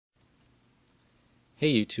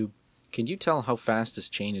Hey YouTube, can you tell how fast this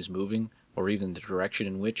chain is moving, or even the direction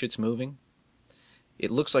in which it's moving? It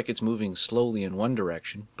looks like it's moving slowly in one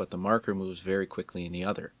direction, but the marker moves very quickly in the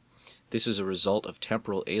other. This is a result of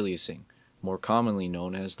temporal aliasing, more commonly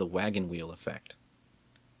known as the wagon wheel effect.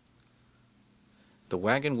 The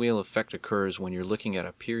wagon wheel effect occurs when you're looking at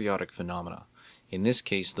a periodic phenomena, in this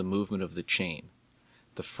case the movement of the chain.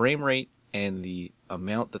 The frame rate and the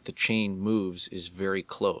amount that the chain moves is very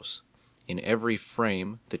close. In every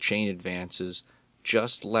frame, the chain advances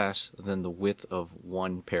just less than the width of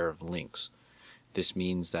one pair of links. This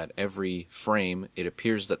means that every frame it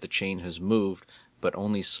appears that the chain has moved, but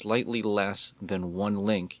only slightly less than one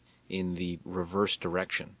link in the reverse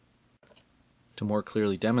direction. To more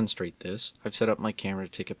clearly demonstrate this, I've set up my camera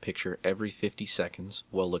to take a picture every 50 seconds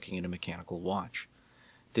while looking at a mechanical watch.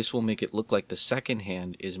 This will make it look like the second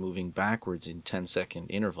hand is moving backwards in 10-second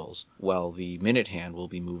intervals, while the minute hand will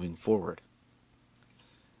be moving forward.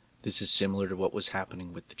 This is similar to what was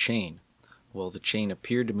happening with the chain. While the chain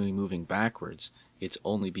appeared to be moving backwards, it's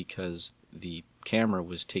only because the camera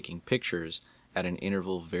was taking pictures at an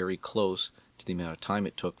interval very close to the amount of time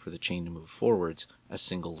it took for the chain to move forwards, a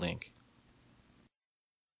single link.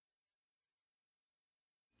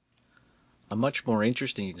 A much more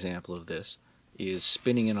interesting example of this is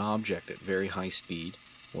spinning an object at very high speed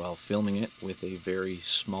while filming it with a very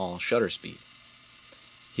small shutter speed.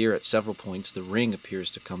 Here at several points the ring appears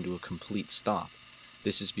to come to a complete stop.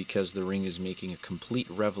 This is because the ring is making a complete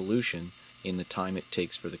revolution in the time it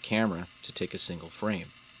takes for the camera to take a single frame.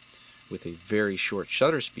 With a very short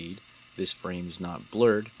shutter speed, this frame is not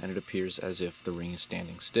blurred and it appears as if the ring is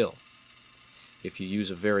standing still. If you use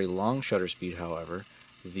a very long shutter speed, however,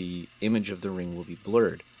 the image of the ring will be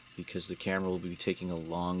blurred, because the camera will be taking a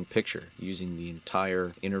long picture, using the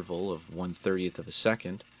entire interval of 1/30th of a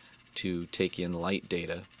second to take in light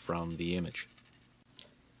data from the image.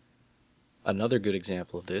 Another good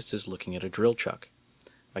example of this is looking at a drill chuck.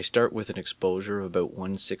 I start with an exposure of about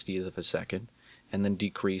 1/60th of a second, and then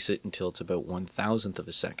decrease it until it's about 1/1000th of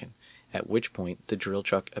a second, at which point the drill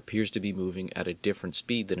chuck appears to be moving at a different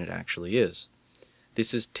speed than it actually is.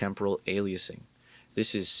 This is temporal aliasing.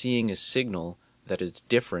 This is seeing a signal that is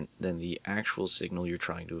different than the actual signal you're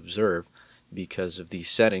trying to observe because of the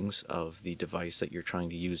settings of the device that you're trying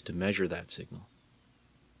to use to measure that signal.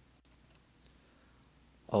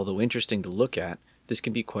 Although interesting to look at, this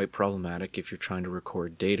can be quite problematic if you're trying to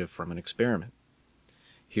record data from an experiment.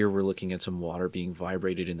 Here we're looking at some water being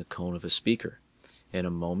vibrated in the cone of a speaker. In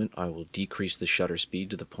a moment I will decrease the shutter speed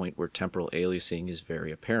to the point where temporal aliasing is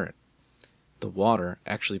very apparent. The water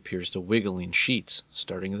actually appears to wiggle in sheets,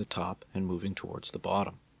 starting at the top and moving towards the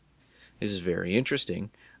bottom. This is very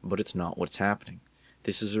interesting, but it's not what's happening.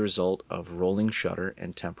 This is a result of rolling shutter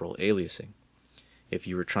and temporal aliasing. If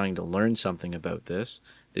you were trying to learn something about this,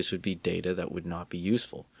 this would be data that would not be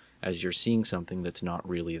useful, as you're seeing something that's not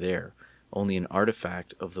really there, only an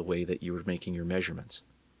artifact of the way that you were making your measurements.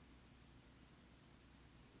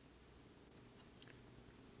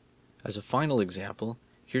 As a final example,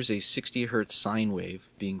 here's a 60 Hz sine wave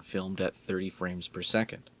being filmed at 30 frames per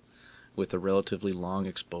second. With a relatively long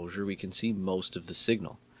exposure we can see most of the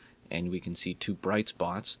signal, and we can see two bright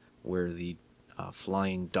spots where the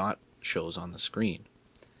flying dot shows on the screen.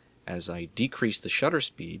 As I decrease the shutter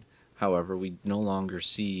speed, however, we no longer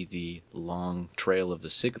see the long trail of the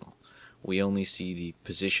signal. We only see the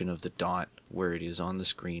position of the dot where it is on the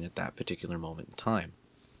screen at that particular moment in time.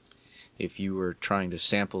 If you were trying to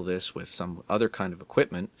sample this with some other kind of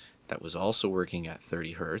equipment that was also working at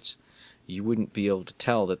 30 Hz, you wouldn't be able to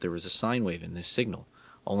tell that there was a sine wave in this signal,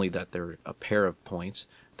 only that there are a pair of points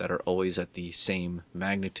that are always at the same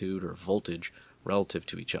magnitude or voltage relative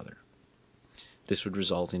to each other. This would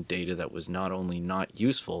result in data that was not only not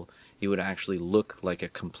useful, it would actually look like a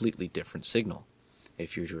completely different signal.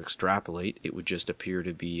 If you were to extrapolate, it would just appear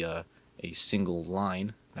to be a single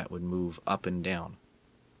line that would move up and down.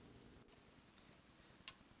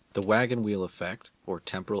 The wagon wheel effect, or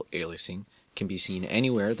temporal aliasing, can be seen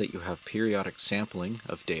anywhere that you have periodic sampling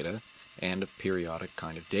of data and a periodic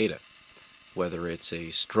kind of data. Whether it's a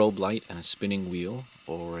strobe light and a spinning wheel,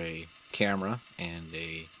 or a camera and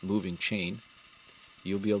a moving chain,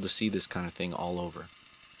 you'll be able to see this kind of thing all over.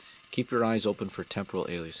 Keep your eyes open for temporal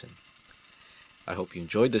aliasing. I hope you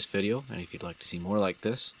enjoyed this video, and if you'd like to see more like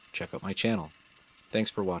this, check out my channel.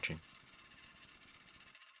 Thanks for watching.